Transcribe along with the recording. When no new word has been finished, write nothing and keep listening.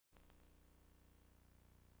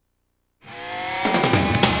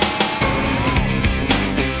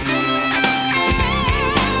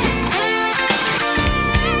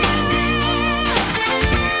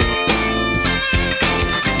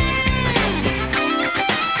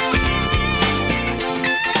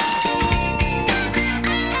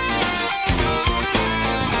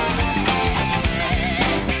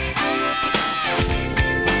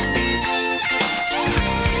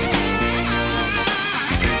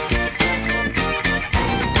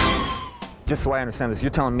just so I understand this,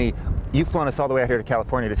 you're telling me you've flown us all the way out here to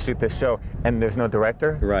California to shoot this show, and there's no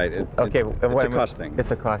director? Right. Okay. It's a cost thing.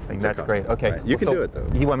 It's a cost thing. That's great. Okay. Right. You can do it, though.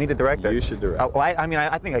 You want me to direct it? You should direct it. Well, I mean,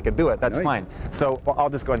 I think I could do it. That's fine. So I'll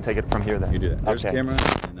just go ahead and take it from here then. You do that. There's okay. the camera.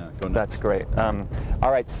 And, go nuts. That's great.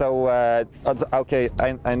 All right. So okay.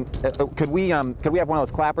 Could we have one of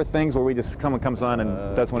those clapper things where we just someone comes on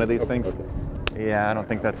and does one of these things? Okay. Yeah, I don't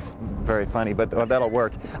think that's very funny, but that'll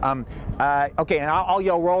work. Okay, and I'll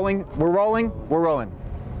yell rolling. We're rolling? We're rolling.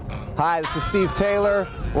 Hi, this is Steve Taylor.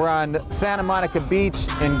 We're on Santa Monica Beach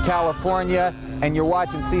in California, and you're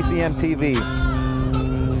watching CCM TV.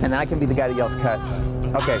 And then I can be the guy that yells cut.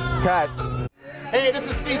 Okay, cut. Hey, this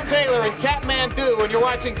is Steve Taylor in Kathmandu, and you're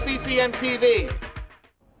watching CCM TV.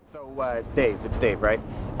 So, Dave, it's Dave, right?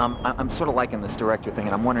 I'm sort of liking this director thing,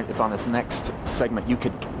 and I'm wondering if on this next segment you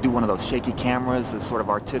could do one of those shaky cameras, as sort of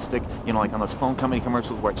artistic, you know, like on those phone company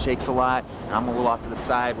commercials where it shakes a lot, and I'm a little off to the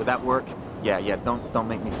side. Would that work? Yeah, don't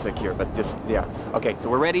make me sick here, but just, yeah. Okay, so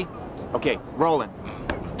we're ready? Okay, rolling.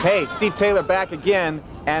 Hey, Steve Taylor back again,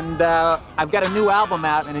 and I've got a new album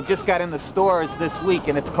out, and it just got in the stores this week,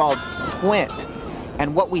 and it's called Squint.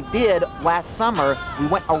 And what we did last summer, we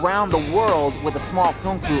went around the world with a small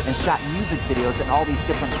film crew and shot music videos in all these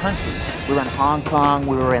different countries. We were in Hong Kong,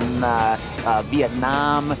 we were in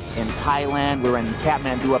Vietnam, in Thailand, we were in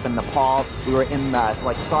Kathmandu up in Nepal, we were in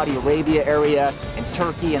like Saudi Arabia area, in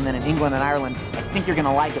Turkey, and then in England and Ireland. I think you're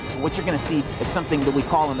gonna like it. So what you're gonna see is something that we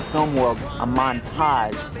call in the film world a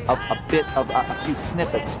montage of a few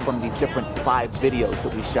snippets from these different 5 videos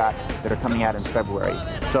that we shot that are coming out in February.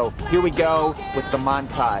 So here we go with the montage.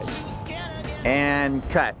 And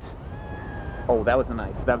cut. Oh, that was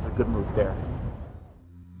a good move there.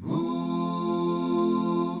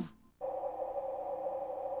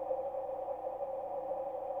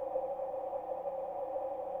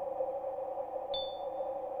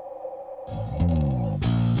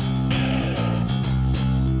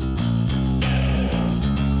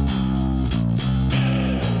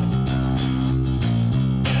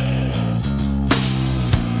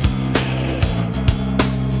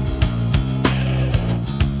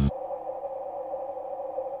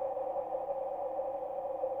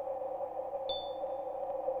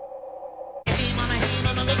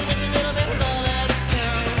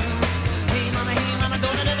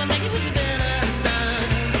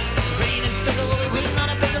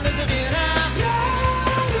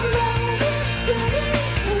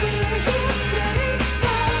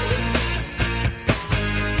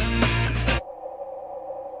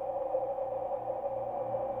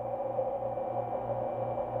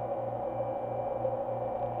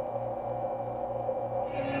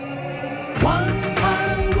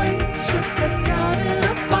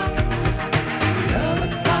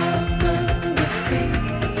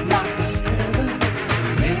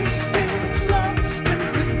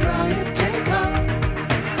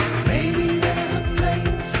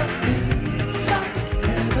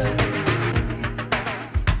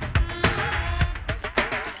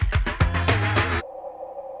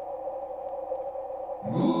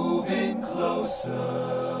 Moving closer.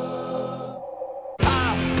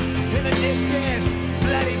 In the distance,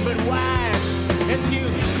 bloody but wise, as you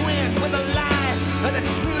squint with the light of the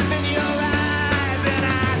truth in your eyes, and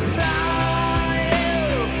I saw you,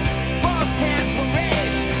 both hands were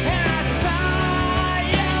raised, and I saw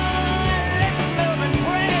your lips moving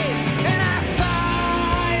praise, and I saw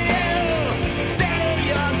you steady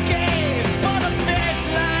your gaze for the finish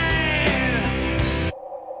line.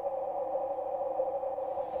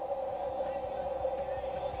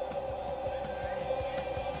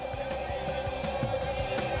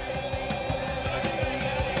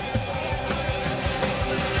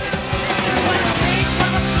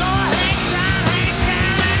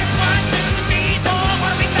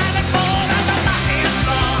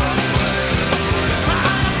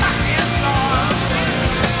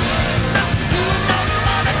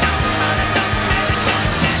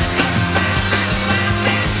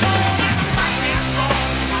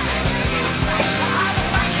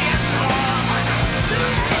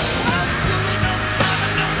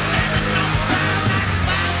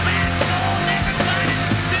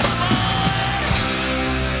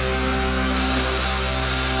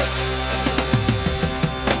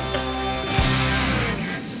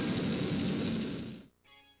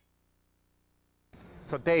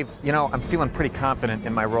 So Dave, you know, I'm feeling pretty confident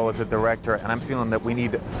in my role as a director, and I'm feeling that we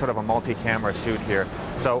need sort of a multi-camera shoot here.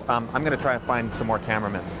 So I'm going to try and find some more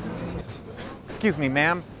cameramen. Excuse me,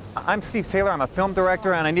 ma'am. I'm Steve Taylor. I'm a film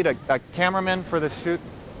director, and I need a cameraman for this shoot.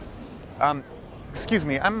 excuse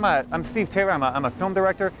me, I'm Steve Taylor. I'm a film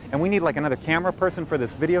director, and we need like another camera person for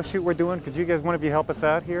this video shoot we're doing. Could you guys, one of you, help us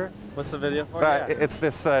out here? What's the video for? It's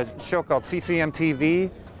this show called CCM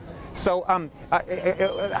TV. So I'm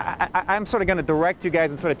sort of going to direct you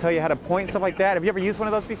guys and sort of tell you how to point and stuff like that. Have you ever used one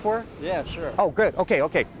of those before? Yeah, sure. Oh, good. Okay,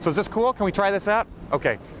 okay. So is this cool? Can we try this out?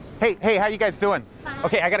 Okay. Hey, how you guys doing?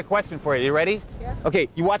 Okay, I got a question for you. You ready? Yeah. Okay,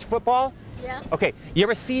 you watch football? Yeah. Okay, you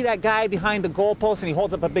ever see that guy behind the goalpost and he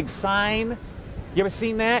holds up a big sign? You ever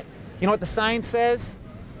seen that? You know what the sign says?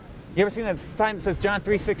 You ever seen that sign that says John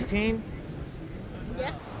 3:16?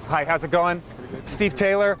 Yeah. Hi, how's it going? Steve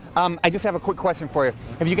Taylor. I just have a quick question for you.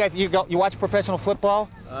 Have you guys, you watch professional football?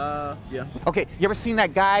 Yeah. Okay, you ever seen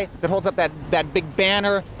that guy that holds up that big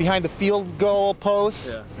banner behind the field goal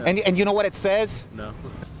post? Yeah. And you know what it says? No.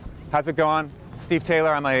 How's it going? Steve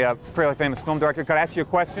Taylor, I'm a fairly famous film director. Could I ask you a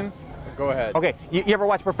question? Go ahead. Okay, you ever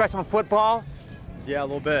watch professional football? Yeah, a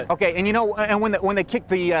little bit. Okay, and you know, and when they kick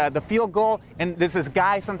the field goal, and there's this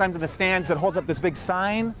guy sometimes in the stands that holds up this big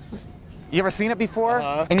sign. You ever seen it before?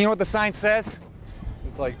 And you know what the sign says?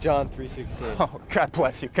 It's like John 3:16. Oh, God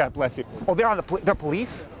bless you, God bless you. Oh, they're on they're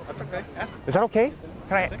police? That's okay. Ask him. Is that okay?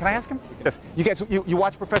 Can I ask him? Yes. You guys, you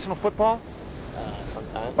watch professional football?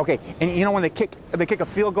 Sometimes. Okay, and you know when they kick a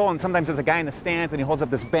field goal, and sometimes there's a guy in the stands and he holds up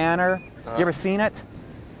this banner. You ever seen it?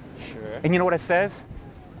 Sure. And you know what it says?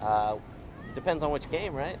 Depends on which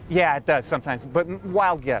game, right? Yeah, it does sometimes, but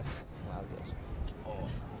wild guess. Well, I guess.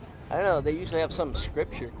 I don't know. They usually have some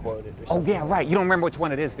scripture quoted or Oh something. yeah, right. You don't remember which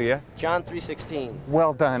one it is, do you? John 3:16.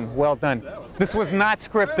 Well done, well done. This was not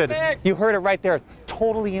scripted. Perfect. You heard it right there.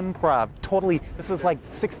 Totally improv. Totally. This was like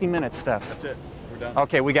 60-minute stuff. That's it. We're done.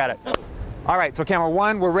 Okay, we got it. All right, so camera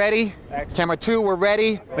 1, we're ready. Camera 2, we're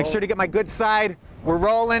ready. Make sure to get my good side. We're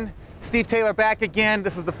rolling. Steve Taylor back again.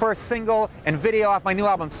 This is the first single and video off my new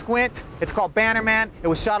album, Squint. It's called Bannerman. It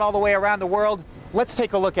was shot all the way around the world. Let's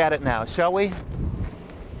take a look at it now, shall we?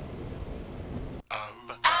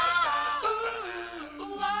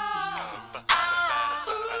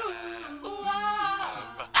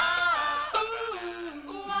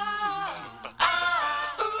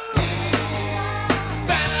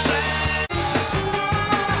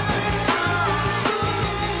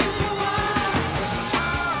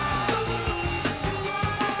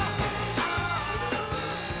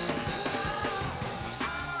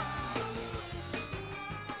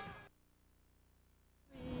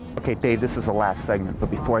 Okay, Dave, this is the last segment,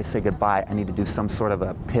 but before I say goodbye, I need to do some sort of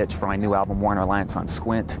a pitch for my new album, Warner Alliance on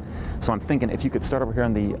Squint. So I'm thinking if you could start over here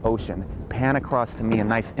in the ocean, pan across to me, a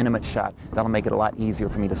nice intimate shot, that'll make it a lot easier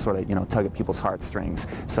for me to sort of, you know, tug at people's heartstrings.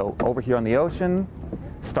 So over here on the ocean,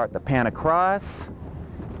 start the pan across.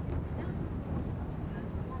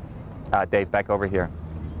 Dave, back over here.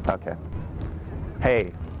 Okay.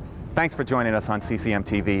 Hey, thanks for joining us on CCM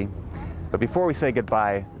TV. But before we say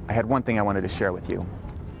goodbye, I had one thing I wanted to share with you.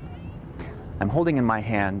 I'm holding in my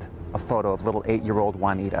hand a photo of little 8-year-old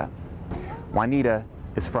Juanita. Juanita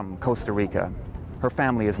is from Costa Rica. Her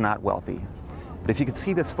family is not wealthy. But if you could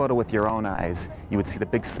see this photo with your own eyes, you would see the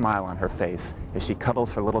big smile on her face as she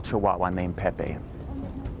cuddles her little chihuahua named Pepe.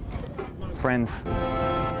 Friends,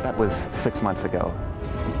 that was 6 months ago.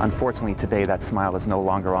 Unfortunately, today that smile is no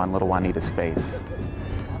longer on little Juanita's face.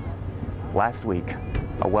 Last week,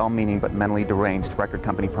 a well-meaning but mentally deranged record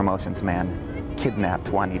company promotions man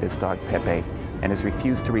kidnapped Juanita's dog Pepe and has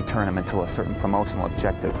refused to return him until a certain promotional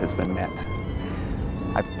objective has been met.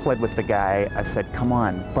 I've pled with the guy. I said, come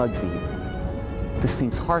on, Bugsy, this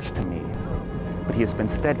seems harsh to me. But he has been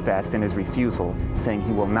steadfast in his refusal, saying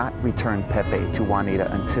he will not return Pepe to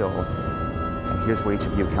Juanita until, and here's where each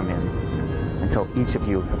of you come in, until each of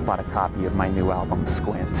you have bought a copy of my new album,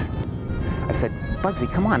 Squint. I said,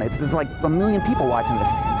 Bugsy, come on, there's like 1 million people watching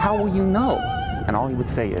this. How will you know? And all he would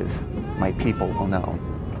say is, my people will know.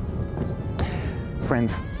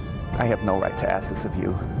 Friends, I have no right to ask this of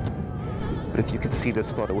you, but if you could see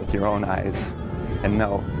this photo with your own eyes and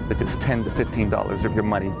know that just $10 to $15 of your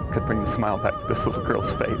money could bring the smile back to this little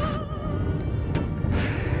girl's face.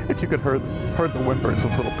 If you could heard the whimpers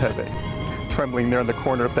of little Pepe trembling there in the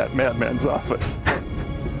corner of that madman's office.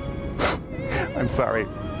 I'm sorry,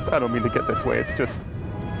 I don't mean to get this way, it's just,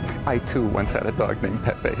 I too once had a dog named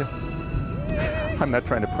Pepe. I'm not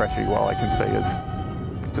trying to pressure you, all I can say is,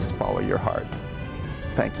 just follow your heart.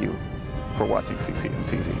 Thank you for watching CCM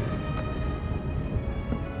TV.